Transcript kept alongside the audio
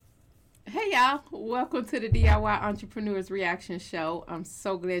Hey y'all, welcome to the DIY Entrepreneurs Reaction Show. I'm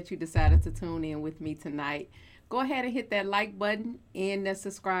so glad you decided to tune in with me tonight. Go ahead and hit that like button and the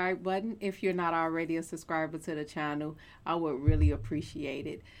subscribe button if you're not already a subscriber to the channel. I would really appreciate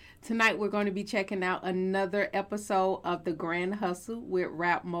it. Tonight we're going to be checking out another episode of The Grand Hustle with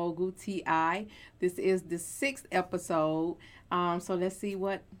rap mogul T.I. This is the 6th episode. So let's see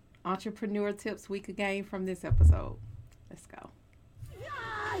what entrepreneur tips we could gain from this episode. Let's go.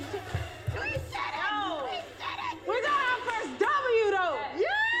 We got our first W though! Yeah!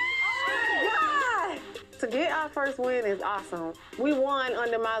 Oh my God! To get our first win is awesome. We won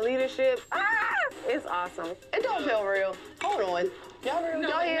under my leadership. It's awesome. It don't feel real. Hold on. Y'all real?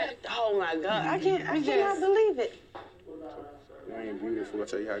 Y'all here? Oh my God. I cannot believe it. You ain't beautiful. I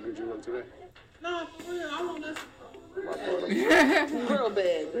tell you how good you look today. No, for real. I want this. Real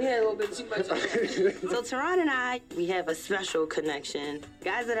bad. We had a little bit too much. So Teron and I, we have a special connection.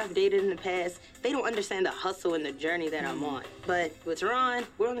 Guys that I've dated in the past, they don't understand the hustle and the journey that I'm on. But with Teron,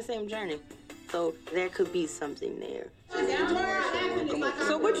 we're on the same journey. So there could be something there.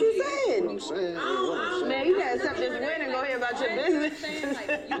 So what you saying? What I'm saying. Man, you gotta accept this win and go ahead about your business.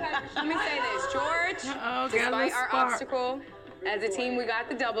 Let me say this, George, despite our obstacle, as a team we got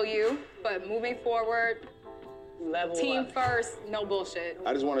the W, but moving forward, team first, no bullshit.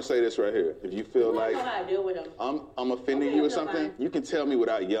 I just want to say this right here. If you feel like I deal with them. I'm offending you or something, you can tell me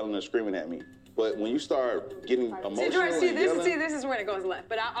without yelling or screaming at me. But when you start getting emotional See, George, and yelling, this is when it goes left,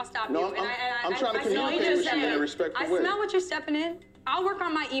 but I'll stop you. I'm trying to communicate with you in a respectful way. I smell what you're stepping in. I'll work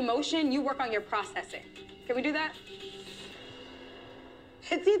on my emotion, you work on your processing. Can we do that?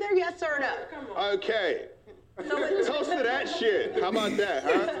 It's either yes or no. Okay. Toast to that shit. How about that,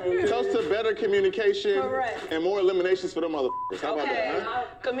 huh? Toast to better communication Correct. and more eliminations for them motherfuckers. How about that, huh?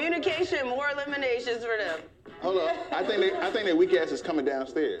 Communication, more eliminations for them. Hold up. I think that weak ass is coming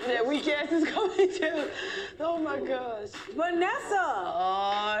downstairs. That weak ass is coming too. Oh my gosh. Vanessa!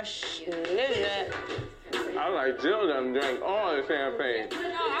 Oh shit. I like Jill done drank all the champagne.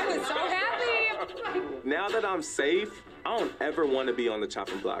 I was so happy. Now that I'm safe, I don't ever want to be on the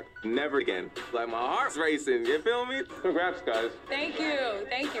chopping block. Never again. Like, my heart's racing, you feel me? Congrats, guys. Thank you,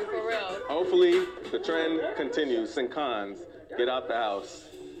 for real. Hopefully, the trend continues. Sing cons. Get out the house.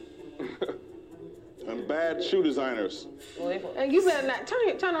 And bad shoe designers. Hey, you better not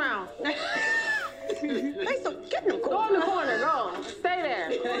turn around. Hey, so get in the corner. Go in the corner, go. Stay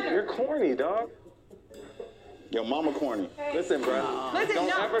there. You're corny, dog. Your mama corny. Listen, bro.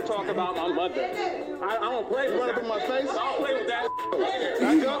 Don't ever talk about my mother. I don't play with You run that. up in my face? I don't play with that.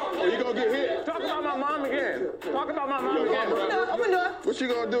 Back up, or you gonna get hit. Talk about my mom again. Talk about my mom Your again, mama. bro. Open the door. What you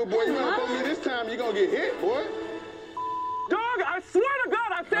gonna do, boy? You run up on me this time, you gonna get hit, boy. Dog, I swear to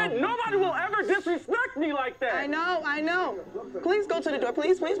God, I said nobody will ever disrespect me like that. I know. Please go to the door,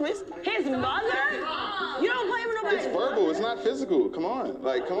 please. His mother? You don't play with nobody. It's verbal, it's not physical. Come on,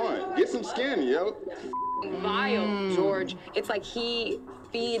 come on. Get some skin, yo. Vile, George. It's like he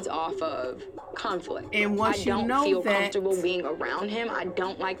feeds off of conflict. And once I you don't know feel that- comfortable being around him. I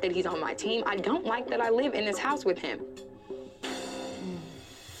don't like that he's on my team. I don't like that I live in this house with him.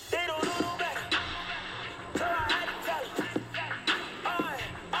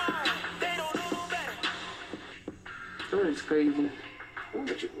 It's crazy.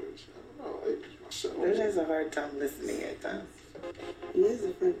 It has a hard time listening at times. He is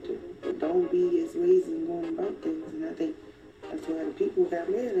effective, but don't be his ways in going about things. And I think that's why the people got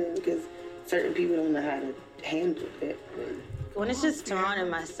mad at him, because certain people don't know how to handle that. When it's just Teron and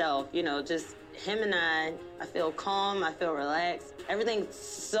myself, just him and I feel calm, I feel relaxed. Everything's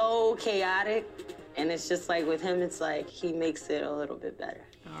so chaotic, and it's just like with him, it's like he makes it a little bit better.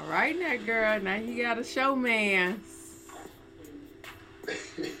 All right now, girl. Now you got a showman.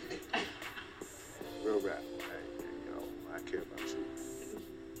 Real rap. Hey, I care about you.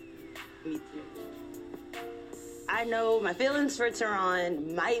 Me too. I know my feelings for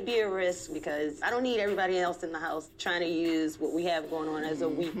Teron might be a risk because I don't need everybody else in the house trying to use what we have going on as a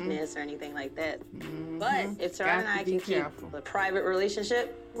weakness or anything like that. But if Teron and I can keep a private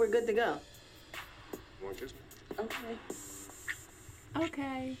relationship, we're good to go. You want this?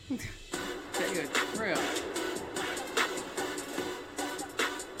 Okay. Good. Real.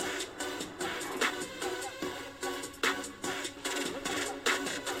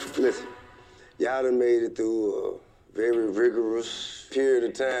 Listen, y'all done made it through a very rigorous period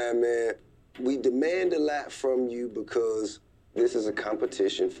of time, man. We demand a lot from you because this is a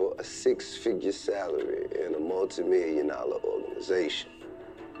competition for a 6-figure salary in a multi-million-dollar organization.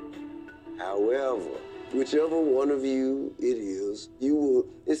 However, whichever one of you it is, you will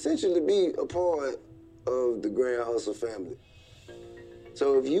essentially be a part of the Grand Hustle family.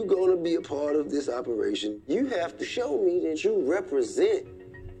 So if you're gonna be a part of this operation, you have to show me that you represent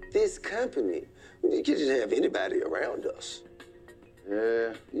this company. You can't just have anybody around us.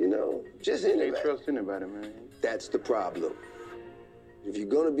 Yeah. You know, just anybody. Can't trust anybody, man. That's the problem. If you're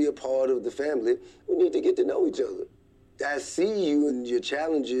gonna be a part of the family, we need to get to know each other. I see you and your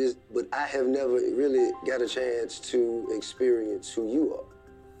challenges, but I have never really got a chance to experience who you are.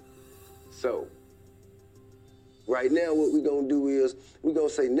 So, right now what we're gonna do is, we're gonna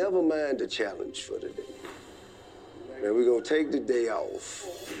say, never mind the challenge for today. And we're gonna take the day off.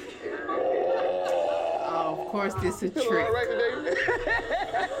 Oh, of course, this is a trick. All right today?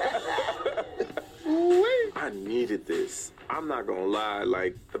 I needed this. I'm not gonna lie,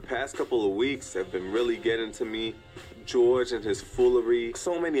 like, the past couple of weeks have been really getting to me. George and his foolery.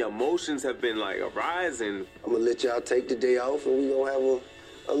 So many emotions have been, like, arising. I'm gonna let y'all take the day off and we're gonna have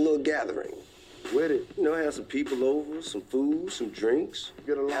a little gathering. With it. You know, have some people over, some food, some drinks.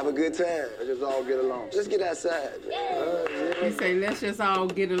 Get along. Have a good time. Let's just all get along. Let's get outside, man. You say, let's just all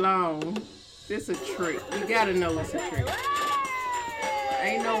get along. This a trick. You gotta know it's a trick.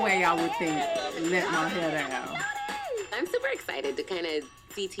 Ain't no way I would think and let my hair down. I'm super excited to kind of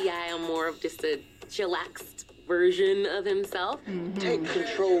see T.I. on more of just a chillaxed version of himself. Mm-hmm. Take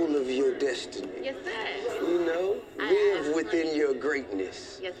control of your destiny. Yes, sir. You know, live within your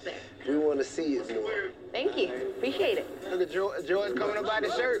greatness. Yes, sir. We want to see it more. Thank you. Appreciate it. Look at George coming up by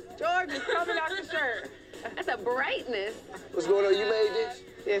the shirt. George is coming out the shirt. That's a brightness. What's going on? You made this?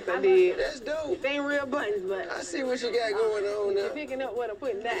 Yes, I did. That's dope. They ain't real buttons, but I see what you got going on now. you're picking up what I'm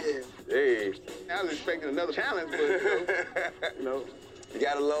putting down. Hey, I was expecting another challenge, but you know. We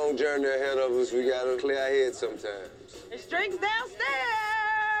got a long journey ahead of us. We got to clear our heads sometimes. There's drinks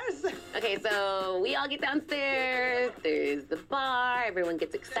downstairs. Okay, so we all get downstairs. There's the bar. Everyone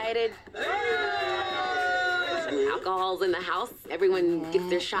gets excited. Alcohol's in the house. Everyone gets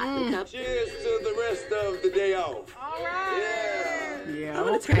their shot and cup. Cheers to the rest of the day off. All right. Yeah, I'm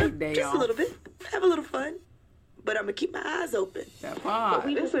gonna okay, turn up day just off. a little bit, have a little fun, but I'm gonna keep my eyes open. That part.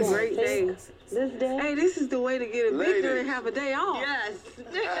 This is a great day. This day? Hey, this is the way to get a victory and have a day off. Yes.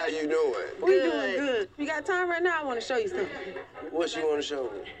 How you doing? We doing good. You got time right now? I want to show you something. What you want to show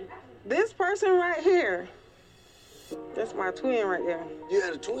me? This person right here. That's my twin right there. You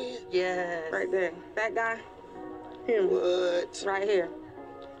had a twin? Yes. Right there. That guy. Him. What? Right here.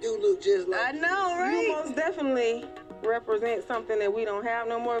 You look just like... I know, right? You most definitely represent something that we don't have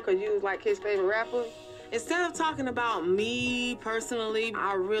no more because you was like his favorite rapper. Instead of talking about me personally,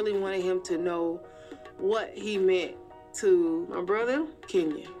 I really wanted him to know what he meant to my brother,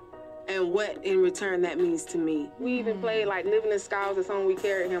 Kenya, and what in return that means to me. We even played like Living in Scars, the song we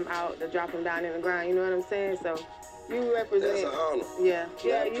carried him out to drop him down in the ground, you know what I'm saying? So you represent... That's an honor. Yeah, I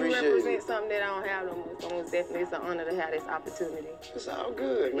you appreciate represent it. something that I don't have no more. So most definitely it's an honor to have this opportunity. It's all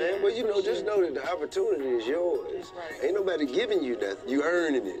good, man. But you know, just know that the opportunity is yours. Right. Ain't nobody giving you nothing. You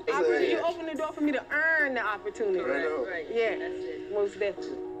earning it. You opened the door for me to earn the opportunity. Right. Yeah, most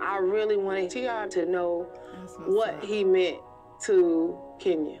definitely. I really wanted T.I. to know what he meant to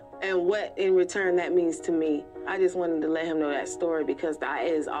Kenya and what in return that means to me. I just wanted to let him know that story because that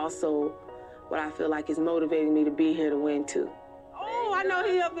is also what I feel like is motivating me to be here to win too. Oh, I know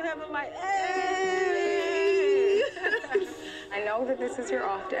he up in heaven like, hey! I know that this is your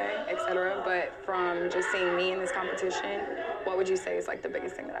off day, etc., but from just seeing me in this competition, what would you say is like the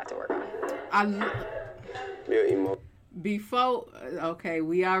biggest thing that I have to work on? Your emo. Before, okay,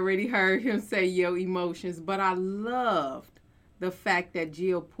 we already heard him say your emotions, but I loved the fact that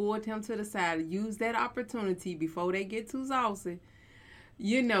Jill pulled him to the side and used that opportunity before they get too saucy.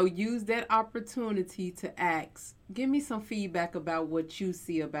 You know, use that opportunity to ask, give me some feedback about what you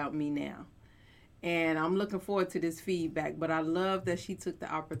see about me now. And I'm looking forward to this feedback, but I love that she took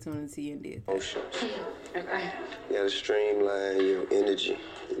the opportunity and did that. Okay. You gotta streamline your energy.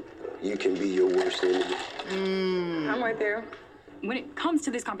 You can be your worst enemy. I'm right there. When it comes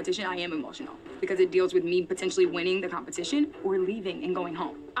to this competition, I am emotional because it deals with me potentially winning the competition or leaving and going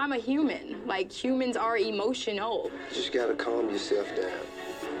home. I'm a human. Like, humans are emotional. You just gotta calm yourself down.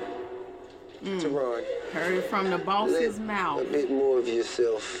 Teron. Heard it from the boss's mouth. A bit more of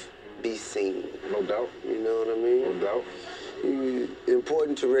yourself be seen. No doubt. You know what I mean? No doubt.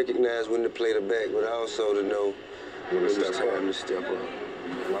 Important to recognize when to play the back, but also to know when it's step time up. to step up.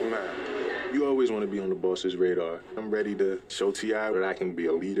 My man. You always want to be on the boss's radar. I'm ready to show T.I. that I can be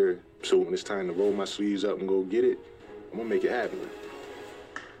a leader. So when it's time to roll my sleeves up and go get it, I'm gonna make it happen.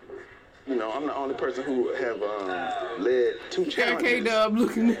 You know, I'm the only person who have led 2 challenges. K-Dub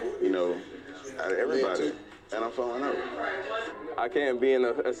looking. You know, out of everybody, and I'm following up. I can't be in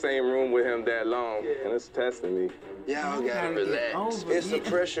the same room with him that long, and it's testing me. Y'all gotta relax. It's a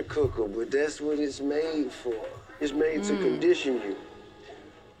pressure cooker, but that's what it's made for. It's made to condition you.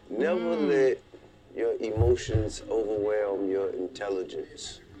 Never let your emotions overwhelm your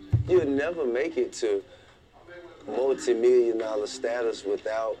intelligence. You'll never make it to multi-million-dollar status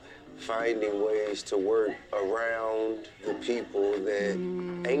without finding ways to work around the people that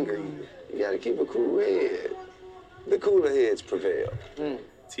anger you. You gotta keep a cool head. The cooler heads prevail.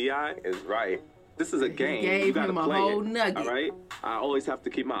 T.I. is right. This is a game. Gave You gotta him a play whole it, nugget. all right? I always have to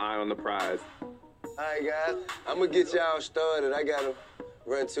keep my eye on the prize. All right, guys, I'm gonna get y'all started. I gotta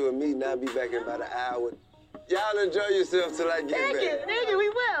run to a meeting. I'll be back in about an hour. Y'all enjoy yourself till I get back. Thank you, we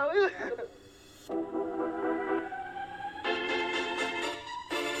will.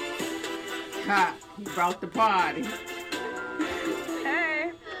 Ha, he brought the party.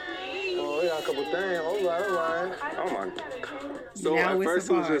 Hey. Oh, we got a couple things. All right. Oh my God. So Now at it's first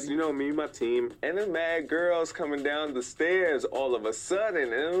a it was just, party. me and my team, and then mad girls coming down the stairs all of a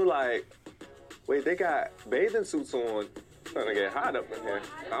sudden, and it was like, wait, they got bathing suits on. It's gonna get hot up in here.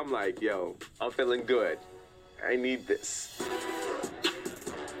 I'm like, yo, I'm feeling good. I need this.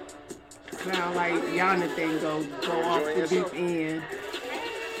 Sound like Jonathan go off the deep end.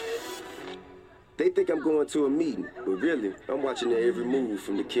 They think I'm going to a meeting, but really, I'm watching their every move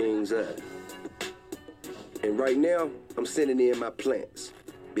from the king's eye. And right now, I'm sending in my plants.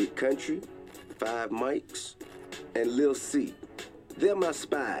 Big Country, 5 Mics, and Lil C. They're my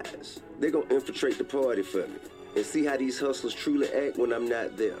spies. They're gonna infiltrate the party for me and see how these hustlers truly act when I'm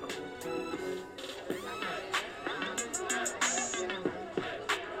not there.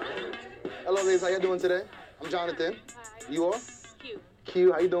 Hello, ladies. How you doing today? I'm Jonathan. You are?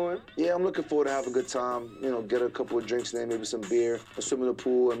 Q, how you doing? Yeah, I'm looking forward to have a good time. Get a couple of drinks in there, maybe some beer, or swim in the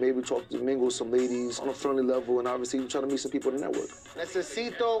pool, and maybe mingle with some ladies on a friendly level, and obviously try to meet some people to network.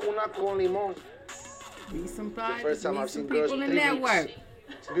 Necesito una con limón. Meet some The first time meet I've some seen girls people with in 3 network. weeks.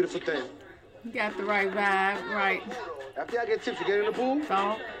 It's a beautiful thing. You got the right vibe, right? After y'all get tips, you get in the pool.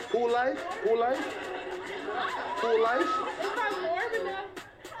 So, Pool life.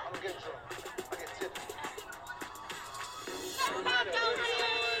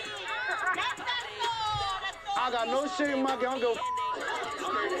 I got no shit in my game. I'm going.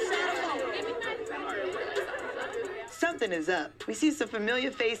 Something is up. We see some familiar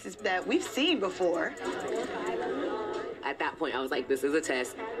faces that we've seen before. At that point, I was like, this is a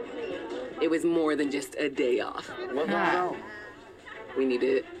test. It was more than just a day off. What's going on? We need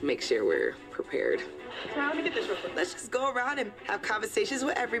to make sure we're prepared. Let me get this real quick. Let's just go around and have conversations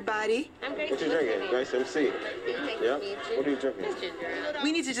with everybody. What you drinking? Nice MC. Yeah? What are you drinking?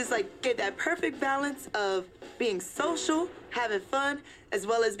 We need to just get that perfect balance of being social, having fun, as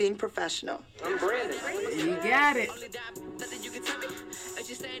well as being professional. I'm Brandon. you got it.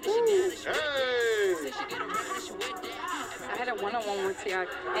 I had a one-on-one with T.I.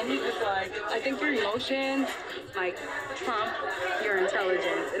 and he was like, I think your emotions, trump your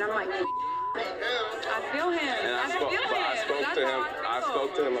intelligence. And I'm like, I feel him. And I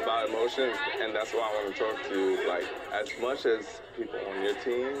spoke to him about emotions, and that's why I want to talk to you. As much as people on your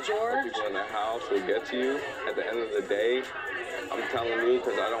team, or people in the house will get to you, at the end of the day, I'm telling you,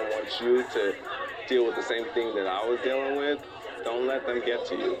 because I don't want you to deal with the same thing that I was dealing with. Don't let them get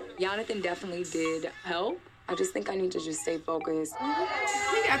to you. Jonathan definitely did help. I just think I need to just stay focused.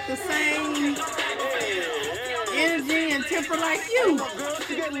 He got the same energy and temper like you.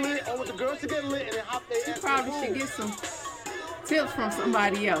 I want the girls to get lit and then hop their You ass. probably should get some tips from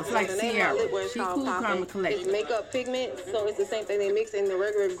somebody else, like The name of Sierra. my lip wear is She called cool, Poppin'. calm, and It's collected. makeup pigment, so it's the same thing they mix in the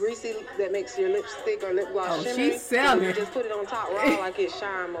regular greasy that makes your lipstick or lip gloss Oh, shimmery. she's selling. You just put it on top raw like it's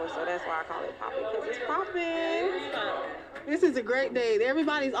shine more, so that's why I call it popping, because it's popping. This is a great day.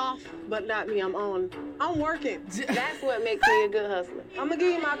 Everybody's off, but not me. I'm on. I'm working. That's what makes me a good hustler. I'm gonna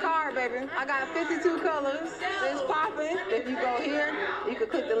give you my card, baby. I got 52 colors. It's popping. If you go here, you can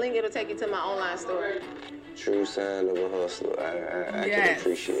click the link. It'll take you to my online store. True sign of a hustler. I can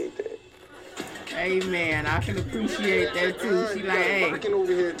appreciate that. Amen. I can appreciate that too. She like, hey, Rocking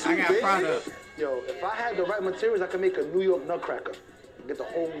over here too, I got baby. product. Yo, if I had the right materials, I could make a New York nutcracker. Get the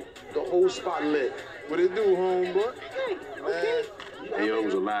whole spot lit. What it do, homeboy? Okay. Yo, it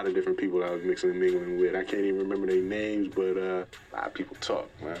was a lot of different people I was mixing and mingling with. I can't even remember their names, but a lot of people talk,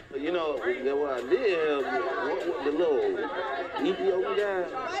 man. What I did, what the little Ethiopian guy,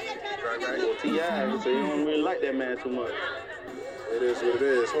 right, T.I., so you don't really like that man too much. It is what it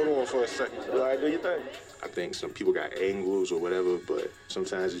is. Hold on for a second. All right, do your thing. I think some people got angles or whatever, but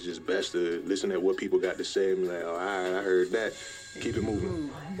sometimes it's just best to listen at what people got to say and be like, all right, I heard that. Keep it moving.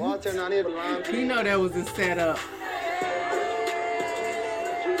 Bartender, I need a line. You know that was a setup.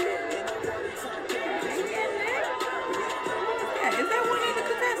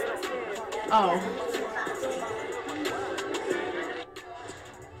 Oh.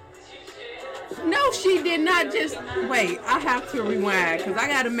 No, she did not just... Wait, I have to rewind because I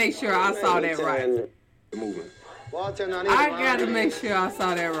got to make sure I saw that right. Moving. I got to make sure I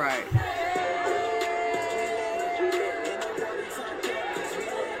saw that right.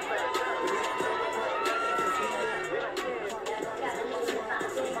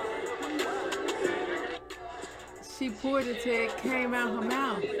 She poured it till it came out her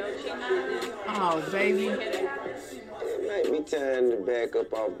mouth. Oh, baby. It might be time to back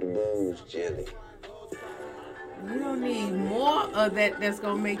up off the booze, Jelly. You don't need more of that that's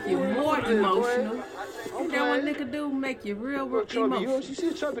going to make you more emotional. Okay. That what nigga do, make you real emotional. You see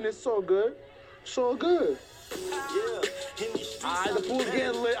the chubbing, it's so good. So good. Alright, the pool's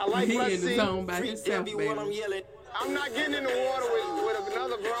getting lit. I like what I see. He in the zone by himself, baby. I'm not getting in the water with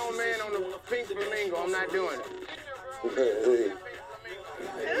another grown man on the pink flamingo. I'm not doing it.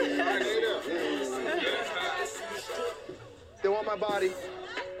 They want my body.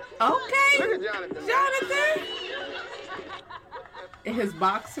 Okay. Look at Jonathan. Jonathan. In his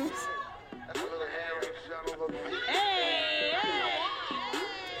boxers.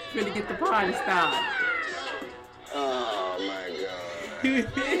 Finna get the party started. Oh my God. He's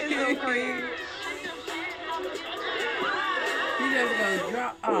so crazy. He just gonna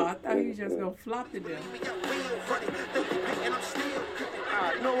drop. Oh, I thought he was just gonna flop to them.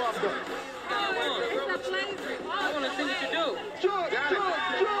 Alright, you know what I'm doing? I want to see what you do. George.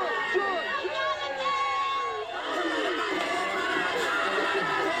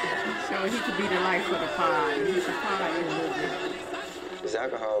 So he could be the life of the party. He's a party a little bit. This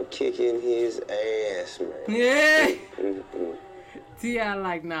alcohol kicking his ass, man. Yeah. T.I.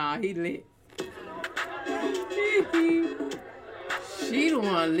 like, nah, he lit. She the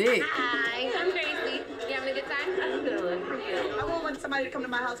one lit. Hi, I'm Tracy. You having a good time? I'm good. I won't want somebody to come to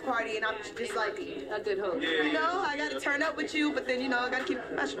my house party and I'm just like A good host. you know, I gotta turn up with you, but then, you know, I gotta keep it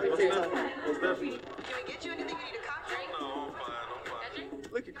professional. Can we get you anything? You need a cocktail? No, I'm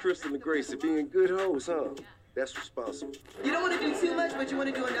fine. Look at Crystal and Gracie being good hoes, huh? That's responsible. You don't want to do too much, but you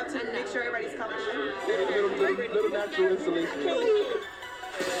want to do enough to make sure everybody's comfortable. Little natural insulation. I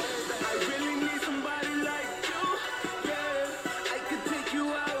really need somebody like you. Yeah, I could take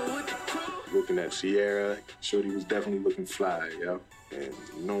you out with the crew. Looking at Sierra, Shorty was definitely looking fly, yo. And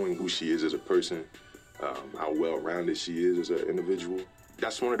knowing who she is as a person, how well-rounded she is as an individual,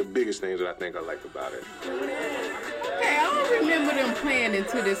 that's one of the biggest things that I think I like about it. Hey, I don't remember them playing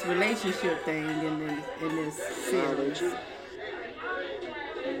into this relationship thing in this series.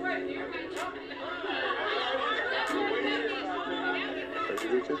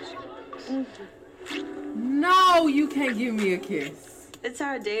 No, you can't give me a kiss. It's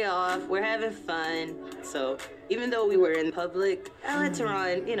our day off. We're having fun. So even though we were in public, I let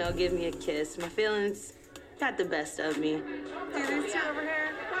Teron, you know, give me a kiss. My feelings got the best of me. See these two over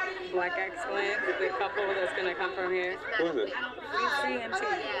here? Black excellence, the couple that's gonna come from here. Who is it? BCMT.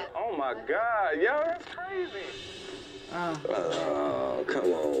 Oh my God, yo, that's crazy. Oh,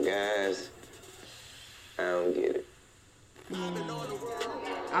 come on, guys. I don't get it.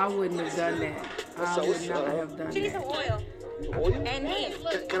 I wouldn't have done that. I would not have done Cheese that. and oil. And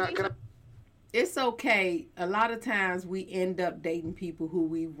heat. Can I? It's okay. A lot of times we end up dating people who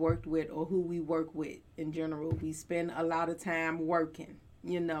we've worked with or who we work with in general. We spend a lot of time working,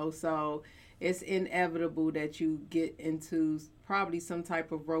 you know, so it's inevitable that you get into probably some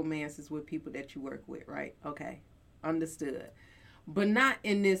type of romances with people that you work with, right? Okay, understood. But not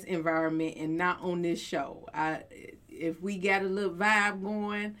in this environment and not on this show. If we got a little vibe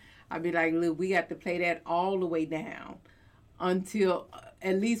going, I'd be like, look, we got to play that all the way down until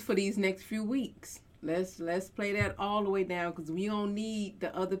at least for these next few weeks. Let's play that all the way down because we don't need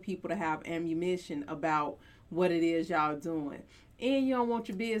the other people to have ammunition about what it is y'all doing. And you don't want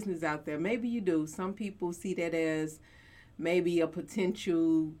your business out there. Maybe you do. Some people see that as maybe a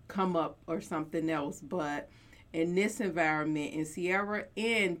potential come up or something else. But in this environment, and Sierra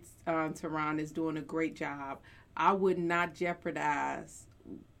and Teron is doing a great job, I would not jeopardize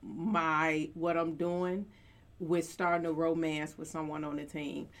what I'm doing with starting a romance with someone on the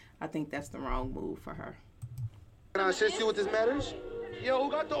team. I think that's the wrong move for her. Can I assist you with this matters? Yo, who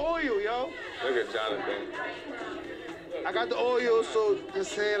got the oil, yo? Look at Jonathan. I got the oil, so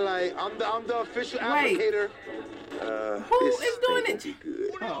just saying, like, I'm the official applicator. Who is doing it?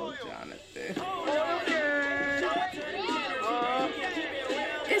 Oh, Jonathan.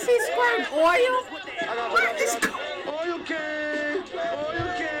 Is he squirting oil? What is oil can?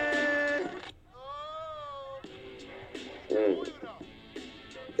 Oil can.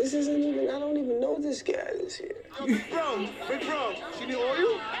 This isn't even, I don't even know this guy that's here. Big bro, you need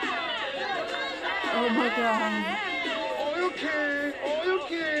oil? Oh my God. Oil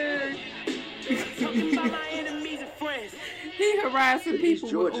king. He harassing people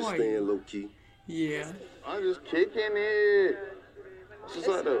George with is oil. staying low key. Yeah. I'm just kicking it. What's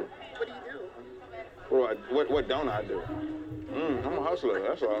up, though? What do you do? What don't I do? I'm a hustler,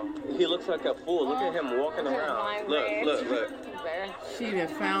 that's all. He looks like a fool. Look at him walking around. Look. She done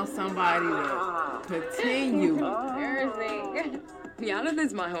found somebody to continue. Embarrassing.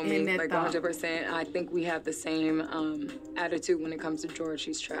 Jonathan's my homie, that like thought. 100%. I think we have the same attitude when it comes to George.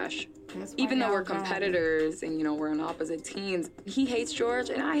 He's trash. That's why Even though y'all we're got it. competitors and, we're on opposite teams, he hates George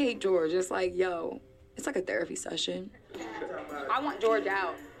and I hate George. It's like, yo, it's like a therapy session. I want George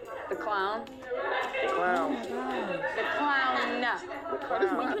out. The clown. The clown. The clown.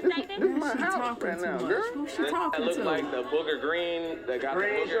 This is my house right now, girl. Who's she talking That look to? like the booger green. That got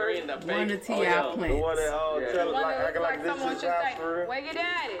Green the booger green. The One fake. of T.I. yeah. plants. The one that tell us One like that acting looks like this someone is should house say, for real. where your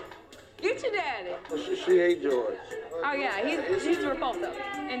daddy? Get your daddy. She hate George. Oh, yeah, he's repulsive.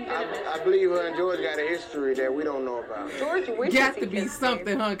 And I believe her and George got a history that we don't know about. George wishes Got he to be kissed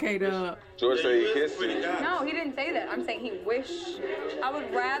something, me. huh, K-Dub? George said he kissed you. No, he didn't say that. I'm saying he wished. I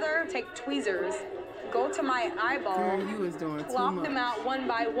would rather take tweezers, go to my eyeball, Girl, you was doing too plop much. them out one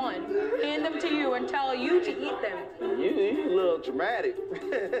by one, hand them to you, and tell you to eat them. You a little dramatic.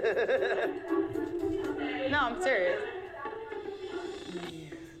 No, I'm serious.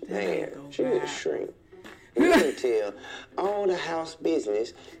 Man, she a shrink. You can tell all the house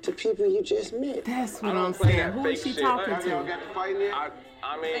business to people you just met. That's what I don't I'm play saying. that Who fake is she shit. talking Y'all to? got to fight yet?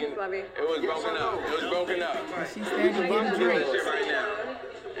 I mean, Thanks, Lovey. it was broken up. It was broken up. She's standing I'm getting doing drinks. shit right now.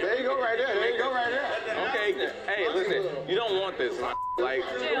 There you go right there. There you go right there. Okay, hey, listen, you don't want this. Like,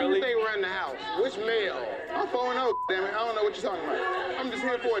 Who really? you think run the house? Which male? I'm 4-0, damn it. I don't know what you're talking about. I'm just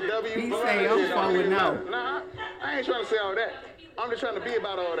here for a W. He say I'm 4-0. Nah, I ain't trying to say all that. I'm just trying to be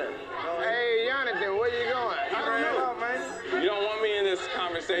about all that. Hey, Jonathan, where you going? I don't know, man. You don't want me in this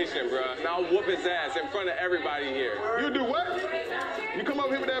conversation, bro. And I'll whoop his ass in front of everybody here. You do what? You come over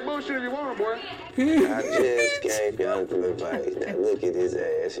here with that bullshit if you want, boy. I just gave Jonathan advice. Now look at his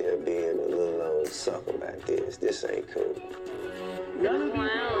ass here being a little old sucker like this. This ain't cool.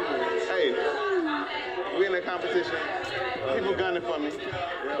 Hey, we in a competition. People gunning for me.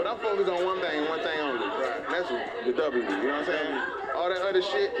 But I'm focused on one thing and one thing only. And that's the W. You know what I'm saying? All that other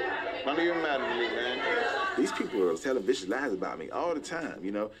shit don't even matter to me, man. These people are telling vicious lies about me all the time,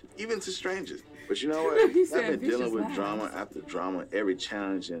 even to strangers. But you know what? He said I've been dealing vicious with lies. drama after drama, every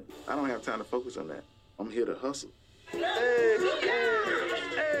challenge, and I don't have time to focus on that. I'm here to hustle.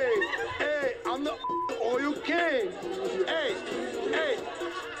 Hey, I'm the oil king. Hey,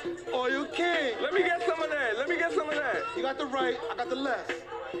 oil king. Let me get some of that. You got the right, I got the left.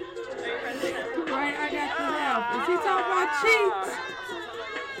 Right, I got the left. Is he talking about cheeks?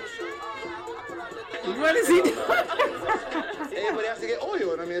 What is he doing? Everybody has to get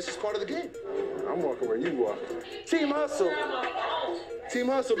oil, and I mean, it's just part of the game. I'm walking where you walk. Team hustle. Team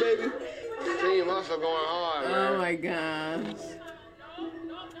hustle, baby. Team hustle going hard, man. Oh my gosh.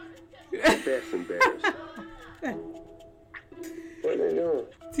 That's embarrassing. What they doing?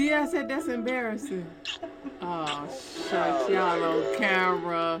 T.I. said that's embarrassing. Oh, shucks, y'all on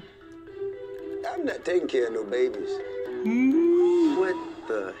camera. I'm not taking care of no babies. What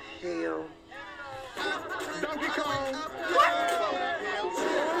the hell? Donkey Kong.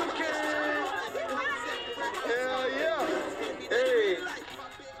 Hell yeah. Hey.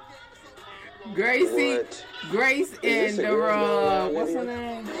 Gracie, What? Grace and the what's her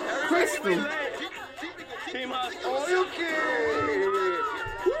name? Crystal. Oil king.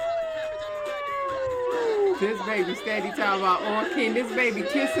 This baby steady talking about oil king. This baby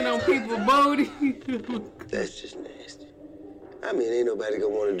kissing on people's booty. That's just nasty. I mean, ain't nobody gonna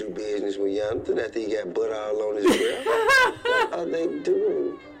want to do business with Jonathan after he got butt all on his breath. What are they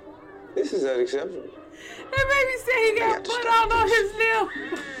doing? This is unacceptable. That baby said he got put all on his lip.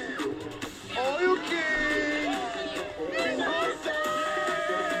 Oil king.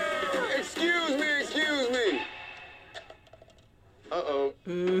 Excuse me. Uh-oh.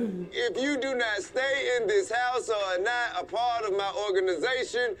 If you do not stay in this house or are not a part of my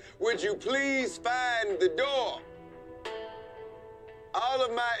organization, would you please find the door? All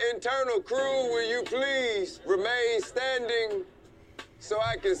of my internal crew, will you please remain standing so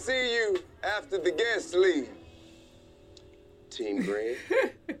I can see you after the guests leave? Team Green,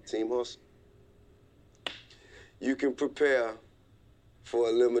 Team Hustle. You can prepare for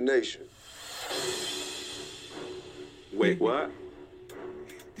elimination. Wait, what?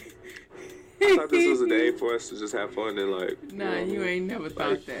 I thought this was a day for us to just have fun and like. Nah, you ain't never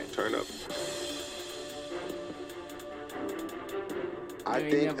thought that. Turn up. I You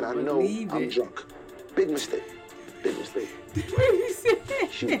ain't think, never and I know believe I'm it. drunk. Big mistake. Big mistake.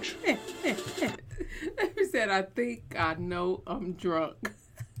 Huge. He said, I think I know I'm drunk.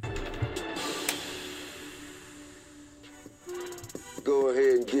 Go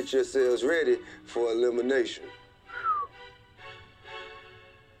ahead and get yourselves ready for elimination.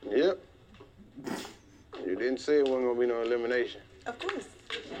 Yep. You didn't say it wasn't gonna be no elimination. Of course.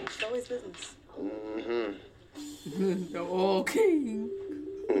 It's always business. The oil king.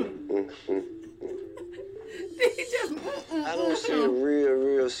 I don't see a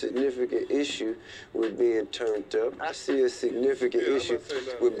real significant issue with being turned up. I see a significant issue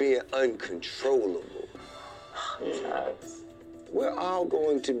with being uncontrollable. We're all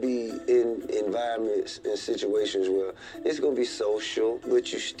going to be in environments and situations where it's going to be social,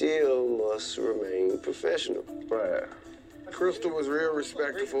 but you still must remain professional. Right. Crystal was real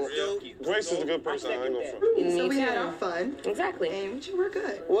respectful. Grace is a good person. I ain't gonna front. So we had our fun. Exactly. And you were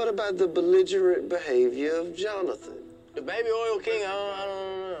good. What about the belligerent behavior of Jonathan? The baby oil king, I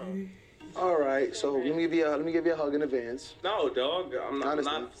don't know. All right, so let me give you a hug in advance. No, dog. I'm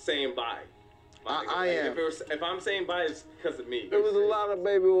not saying bye. I am. If I'm saying bye, it's because of me. There was a lot of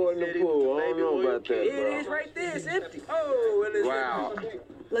baby oil in the pool. I don't know about that, bro. It is right there. It's empty. Oh, it is. Wow.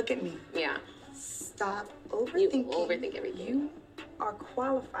 Look at me. Yeah. Stop overthinking. You overthink everything. You are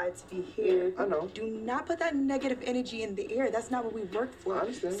qualified to be here. I know. Do not put that negative energy in the air. That's not what we work for. I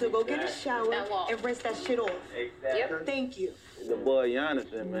understand. So go get a shower and rinse that shit off. Exactly. Yep. Thank you. The boy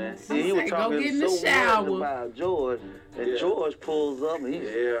Jonathan, man. He He was said, go talking get in the so shower. much about George, and George pulls up and he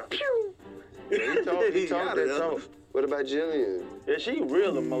pew. Yeah, he talked that talk. What about Jillian? Yeah, she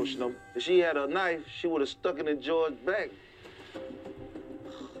real emotional. If she had a knife, she would have stuck it in George's back.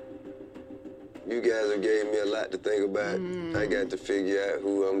 You guys have gave me a lot to think about. I got to figure out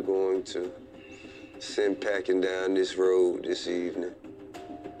who I'm going to send packing down this road this evening.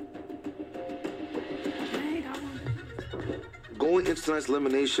 Going into tonight's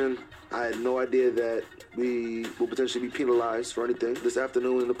elimination, I had no idea that we will potentially be penalized for anything this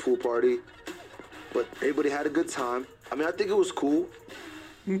afternoon in the pool party. But everybody had a good time. I mean, I think it was cool.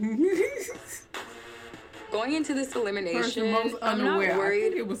 Going into this elimination, Most I'm not unaware. I worried.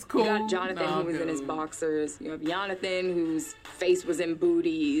 think it was cool. You got Jonathan who was in his boxers. You have Jonathan whose face was in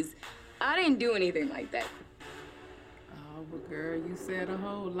booties. I didn't do anything like that. Oh, but girl, you said a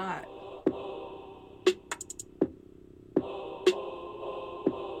whole lot.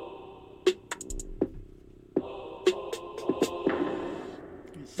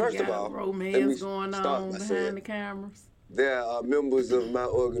 First of all, romance going on behind the cameras. There are members of my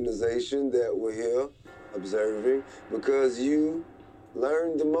organization that were here observing because you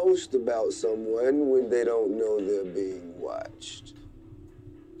learn the most about someone when they don't know they're being watched.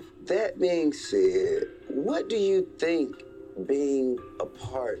 That being said, what do you think being a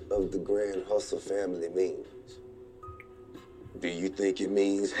part of the Grand Hustle family means? Do you think it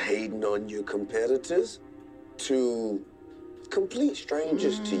means hating on your competitors to complete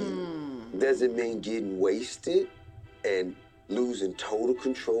strangers to you? Does it mean getting wasted and losing total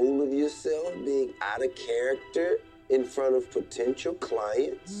control of yourself, being out of character in front of potential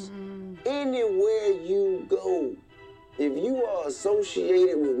clients? Anywhere you go, if you are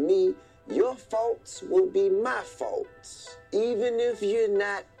associated with me, your faults will be my faults. Even if you're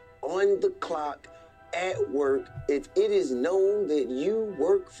not on the clock at work, if it is known that you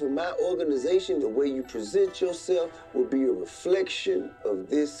work for my organization, the way you present yourself will be a reflection of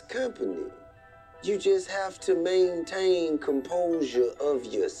this company. You just have to maintain composure of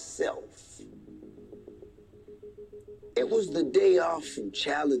yourself. It was the day off from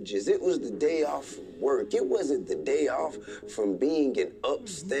challenges. It was the day off from work. It wasn't the day off from being an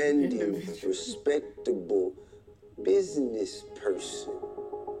upstanding, respectable business person.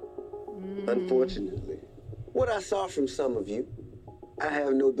 Unfortunately, what I saw from some of you, I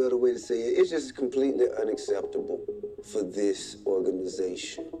have no better way to say it, it's just completely unacceptable for this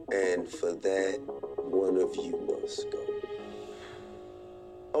organization. And for that, one of you must go.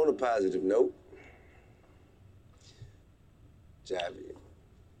 On a positive note, Javi,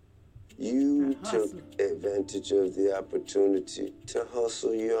 you took advantage of the opportunity to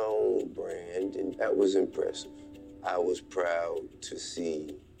hustle your own brand, and that was impressive. I was proud to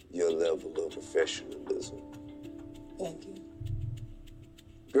see your level of professionalism. Thank you.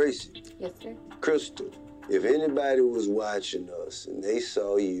 Gracie. Yes, sir. Crystal, if anybody was watching us and they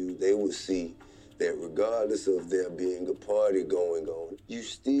saw you, they would see that regardless of there being a party going on, you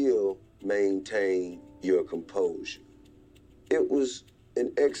still maintain your composure. It was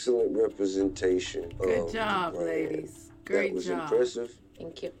an excellent representation of Good job, the brand. ladies. Great That was job. impressive.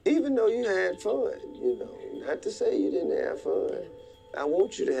 Thank you. Even though you had fun, you know, not to say you didn't have fun. I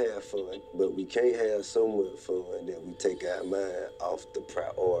want you to have fun, but we can't have so much fun that we take our mind off the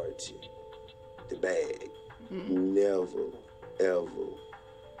priority, the bag. Never, ever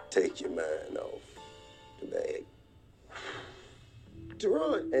take your mind off the bag.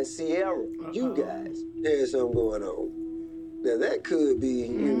 Teron and Sierra, you guys had something going on. Now that could be,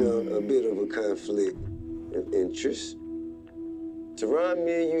 a bit of a conflict of interest. Teron,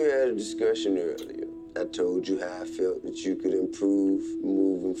 me and you had a discussion earlier. I told you how I felt that you could improve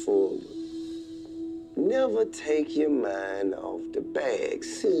moving forward. Never take your mind off the bag.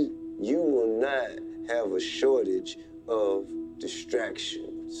 See, you will not have a shortage of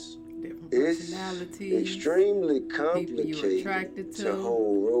distractions. It's extremely complicated to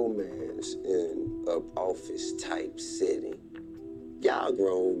hold romance in an office type setting. Y'all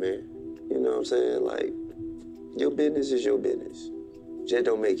grown, man. You know what I'm saying? Like, your business is your business. Just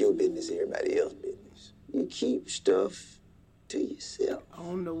don't make your business everybody else's business. You keep stuff to yourself.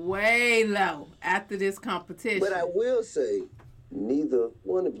 On the way low after this competition. But I will say, neither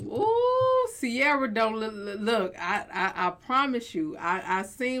one of you. Ooh, Sierra don't look. I promise you. I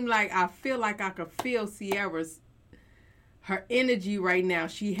feel like I could feel her energy right now.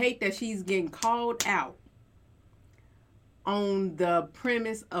 She hate that she's getting called out on the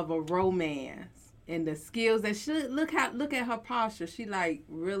premise of a romance and the skills that she look at her posture. She like,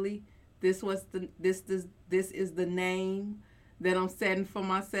 really? This is the name that I'm setting for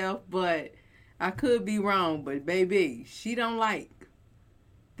myself, but I could be wrong. But baby, she don't like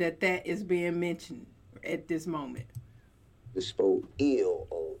that is being mentioned at this moment. It spoke ill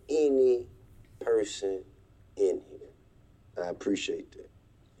on any person in here. I appreciate that.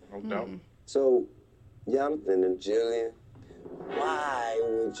 No doubt. So, Jonathan and Jillian, why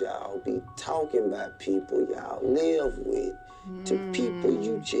would y'all be talking about people y'all live with to people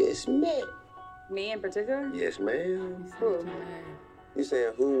you just met? Me in particular? Yes, ma'am. Who? You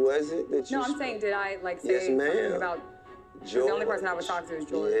saying who was it that you? No, I'm saying, did I say something about George? The only person I would talk to is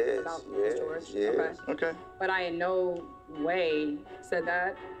George. George. Yes. Okay. But I in no way said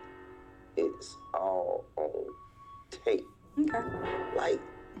that. It's all on tape. Okay. Like,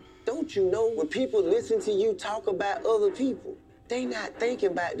 don't you know when people listen to you talk about other people, they not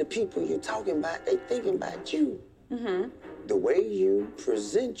thinking about the people you talking about, they thinking about you. Mm-hmm. The way you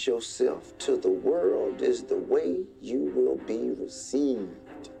present yourself to the world is the way you will be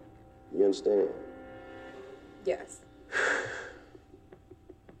received. You understand? Yes.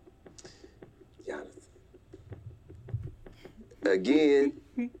 Jonathan. Again,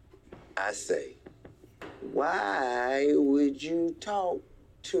 I say, why would you talk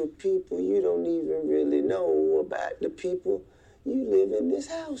to people you don't even really know about the people you live in this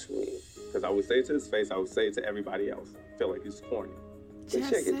house with? Because I would say it to his face, I would say it to everybody else. I feel like he's corny. Just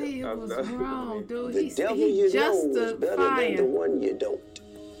say it was wrong, dude. The devil you know is better than the one you don't.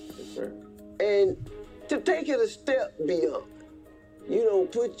 Yes, sir. And to take it a step beyond, you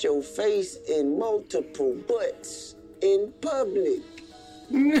don't put your face in multiple butts in public.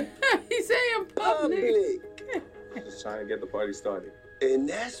 He's saying public. Just trying to get the party started. And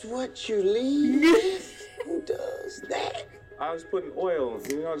that's what you leave with? Who does that? I was putting oil,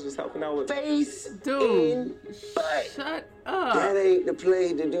 I was just helping out with face in butt. Shut up. That ain't the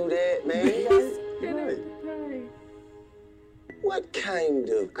play to do that, man. What kind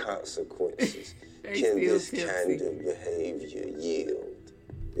of consequences can this kind of behavior yield?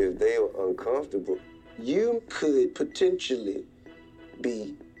 If they are uncomfortable, you could potentially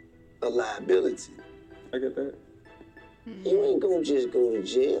be a liability. I get that. You ain't gonna just go to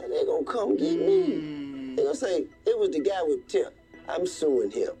jail. They gonna come get me. They gonna say, it was the guy with Tip. I'm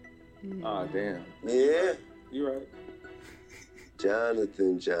suing him. Ah, damn. Yeah. You're right.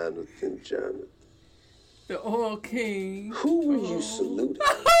 Jonathan. The oil king. Who were you saluting?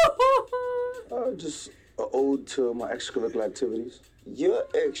 Just an ode to my extracurricular activities. Your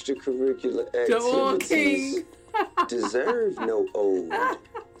extracurricular The oil activities king. deserve no ode,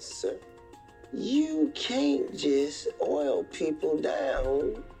 sir. You can't just oil people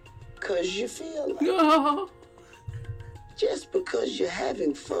down because you feel like No. Just because you're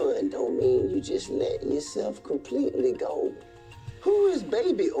having fun don't mean you just letting yourself completely go. Who is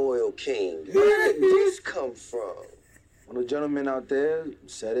Baby Oil King? Where did this come from? One of the gentlemen out there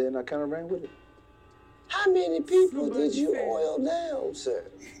said it and I kind of ran with it. How many people did you oil down, sir?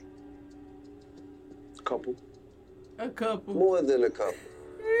 A couple. A couple. More than a couple.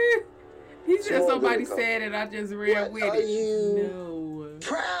 He said More somebody than a couple. said it, I just ran with What it. are you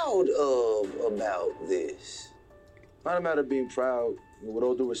proud of about this? Not a matter of being proud, with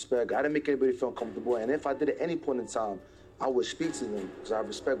all due respect. I didn't make anybody feel comfortable, and if I did at any point in time, I would speak to them because I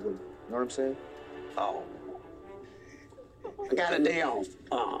respect them. You know what I'm saying? Oh. I got a day off.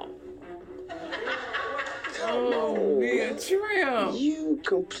 Oh. Come Oh, on, man, Trim. You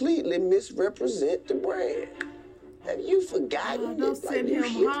completely misrepresent the brand. Have you forgotten? Don't send him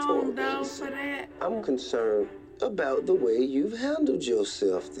home, though, organization? for that. I'm concerned about the way you've handled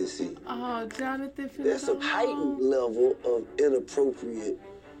yourself this evening. Oh, Jonathan, finna There's go a heightened home. level of inappropriate.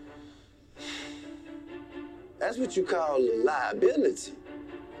 That's what you call a liability.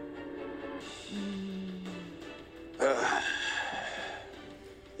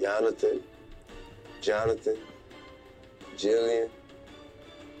 Jonathan, Jillian,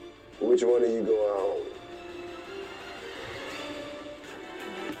 which one of you going home?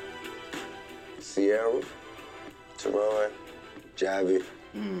 Sierra, Teron, Javi,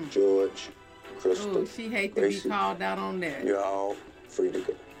 George, Crystal, Oh, she hate to Gracie. be called out on that. You're all free to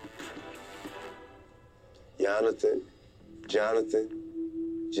go. Jonathan,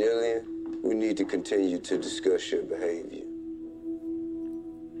 Jillian, we need to continue to discuss your behavior.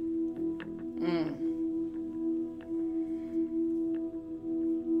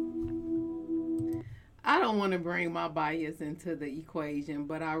 I don't want to bring my bias into the equation,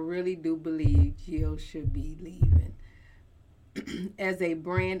 but I really do believe Jill should be leaving. As a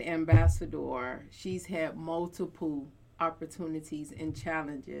brand ambassador, she's had multiple opportunities and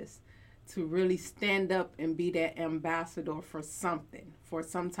challenges to really stand up and be that ambassador for something, for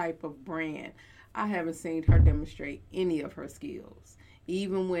some type of brand. I haven't seen her demonstrate any of her skills.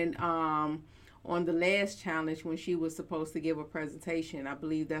 Even when on the last challenge, when she was supposed to give a presentation, I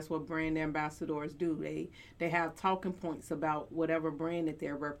believe that's what brand ambassadors do. They have talking points about whatever brand that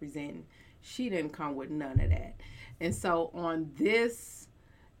they're representing. She didn't come with none of that. And so on this,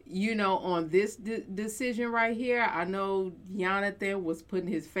 on this decision right here, I know Jonathan was putting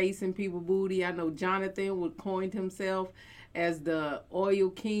his face in people's booty. I know Jonathan would coined himself as the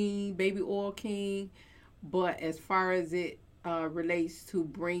oil king, baby oil king. But as far as it relates to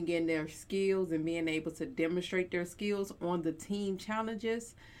bringing their skills and being able to demonstrate their skills on the team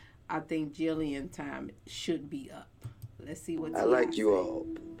challenges, I think Jillian time should be up. Let's see what I like you all,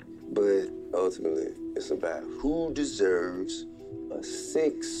 but ultimately it's about who deserves a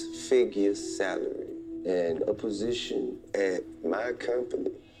six-figure salary and a position at my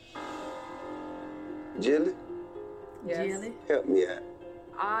company. Jilly? Yes. Jilly? Help me out.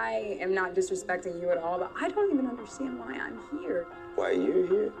 I am not disrespecting you at all, but I don't even understand why I'm here. Why you're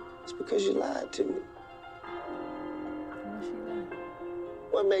here? It's because you lied to me.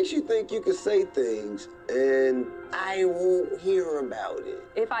 What makes you think you can say things and I won't hear about it?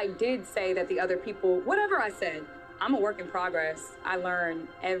 If I did say that the other people, whatever I said, I'm a work in progress. I learn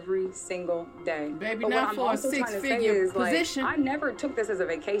every single day. Baby, but not for a six-figure position. I never took this as a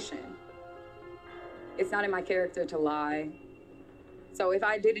vacation. It's not in my character to lie. So if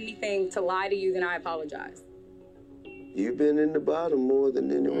I did anything to lie to you, then I apologize. You've been in the bottom more than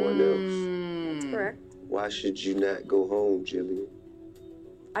anyone else. That's correct. Why should you not go home, Jillian?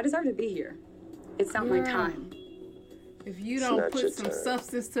 I deserve to be here. It's not my Girl. time. If you don't put some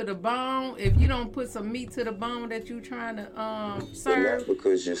substance to the bone, if you don't put some meat to the bone that you trying to But serve. not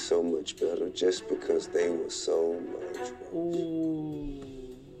because you're so much better, just because they were so much worse. Ooh.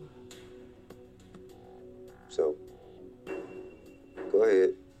 So, go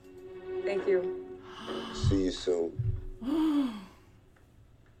ahead. Thank you. See you soon.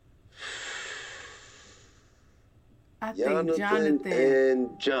 I think Jonathan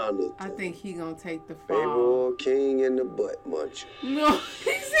and Jonathan. I think he gonna take the fall. Pharaoh King and the butt muncher. No,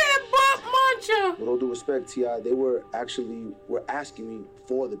 he said butt muncher. With all due respect, T.I., they were asking me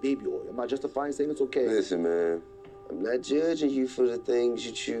for the baby oil. Am I justifying saying it's okay? Listen, man, I'm not judging you for the things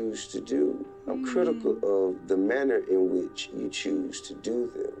you choose to do. I'm critical of the manner in which you choose to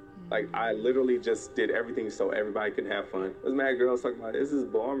do them. Like, I literally just did everything so everybody could have fun. There's mad girls talking about, this is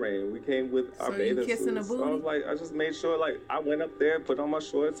boring. We came with our bathing suits. So I was like, I just made sure, like, I went up there, put on my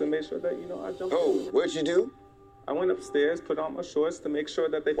shorts, and made sure that, I jumped Oh, what'd you do? I went upstairs, put on my shorts to make sure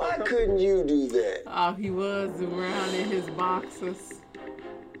that they Why couldn't you do that? Oh, he was around in his boxers.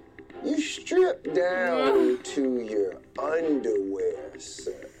 You stripped down to your underwear,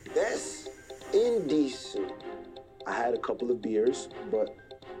 sir. That's indecent. I had a couple of beers, but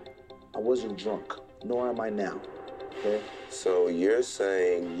I wasn't drunk, nor am I now, okay? So you're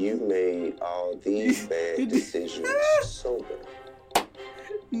saying you made all these bad decisions sober?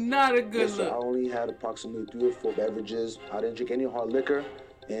 Not a good Yes, sir, I only had approximately 3 or 4 beverages. I didn't drink any hard liquor,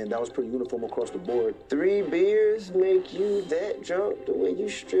 and that was pretty uniform across the board. 3 beers make you that drunk the way you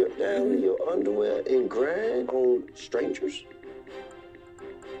strip down to your underwear and grind on strangers?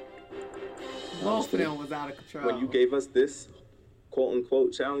 Both of them was out of control. When you gave us this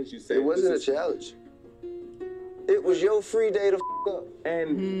quote-unquote challenge, you said... It wasn't a challenge. It was your free day to up.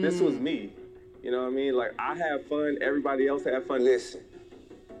 And this was me. You know what I mean? Like, I have fun. Everybody else had fun. Listen,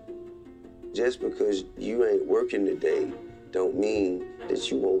 just because you ain't working today don't mean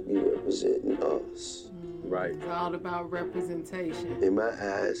that you won't be representing us. Right. It's all about representation. In my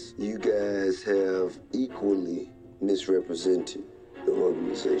eyes, you guys have equally misrepresented the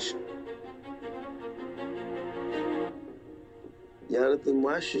organization. Jonathan,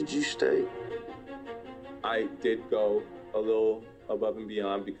 why should you stay? I did go a little above and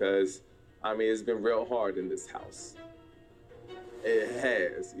beyond because, I mean, it's been real hard in this house. It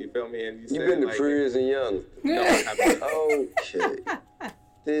has. You feel me? And You've been to prison, Jonathan. No, I haven't. Okay.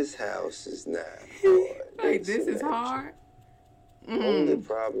 This house is not hard. Wait, this is hard? The only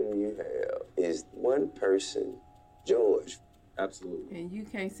problem you have is one person, George. Absolutely. And you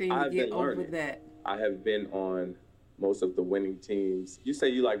can't seem to get over that. I have been on most of the winning teams. You say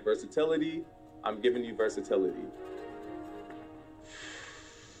you like versatility. I'm giving you versatility.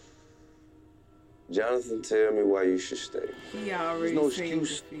 Jonathan, tell me why you should stay. He already There's no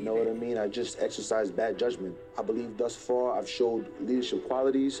excuse, you know what I mean? I just exercised bad judgment. I believe thus far I've showed leadership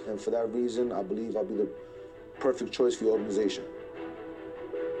qualities, and for that reason, I believe I'll be the perfect choice for your organization.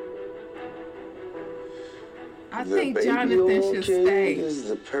 I think Jonathan should stay. Is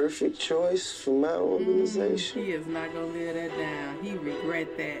the perfect choice for my organization. He is not going to live that down. He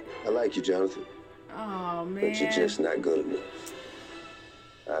regret that. I like you, Jonathan. Oh, man. But you're just not good enough.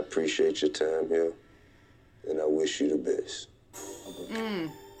 I appreciate your time here, and I wish you the best.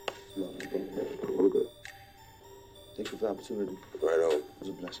 We're good. Thank you for the opportunity. Right on. It was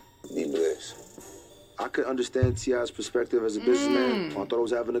a blessing. Be blessed. I could understand T.I.'s perspective as a businessman. I thought I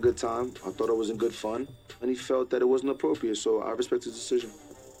was having a good time. I thought I was in good fun. And he felt that it wasn't appropriate, so I respect his decision.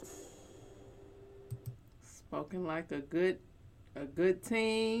 Spoken like a good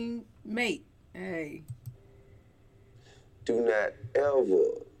team mate. Hey. Do not ever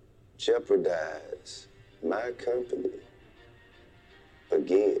jeopardize my company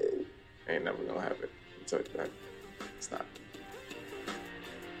again. Ain't never gonna happen. I'll tell you that. It's not.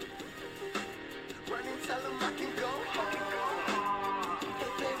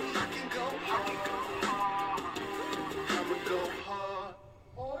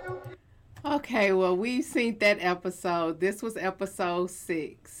 Okay, well, we've seen that episode. This was episode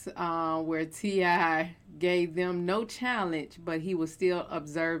 6, where T.I. gave them no challenge, but he was still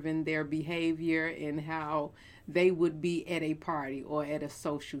observing their behavior and how they would be at a party or at a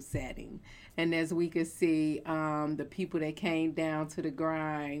social setting. And as we could see, the people that came down to the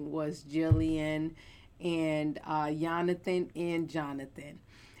grind was Jillian and Jonathan.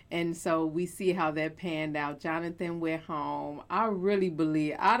 And so we see how that panned out. Jonathan went home. I really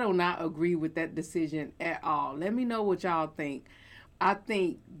believe, I do not agree with that decision at all. Let me know what y'all think. I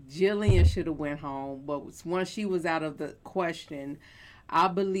think Jillian should have went home, but once she was out of the question, I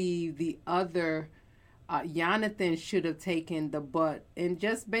believe the other, Jonathan should have taken the butt. And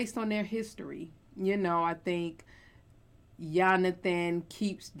just based on their history, you know, I think Jonathan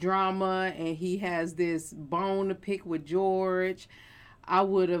keeps drama and he has this bone to pick with George. I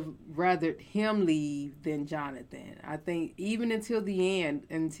would have rathered him leave than Jonathan. I think even until the end,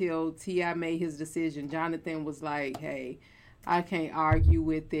 until T.I. made his decision, Jonathan was like, hey, I can't argue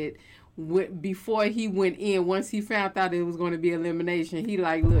with it. Before he went in, once he found out it was going to be elimination, he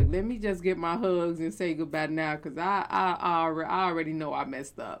like, look, let me just get my hugs and say goodbye now because I already know I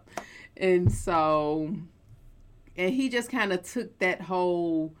messed up. And so, and he just kind of took that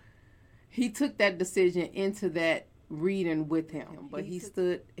decision into that reading with him, but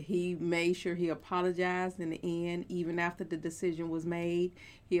he made sure he apologized in the end. Even after the decision was made,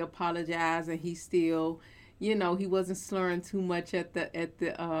 he apologized, and he still, you know, he wasn't slurring too much at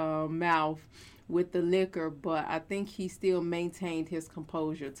the mouth with the liquor, but I think he still maintained his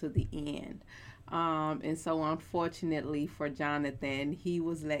composure to the end. And so unfortunately for Jonathan, he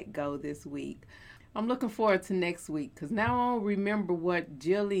was let go this week. I'm looking forward to next week because now I don't remember what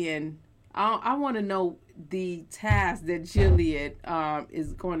Jillian, I want to know the task that Jillian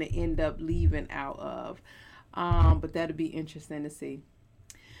is going to end up leaving out of. But that'll be interesting to see.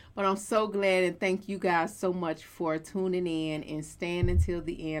 But I'm so glad, and thank you guys so much for tuning in and staying until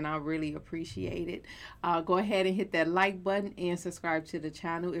the end. I really appreciate it. Go ahead and hit that like button and subscribe to the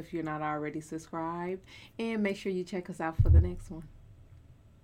channel if you're not already subscribed. And make sure you check us out for the next one.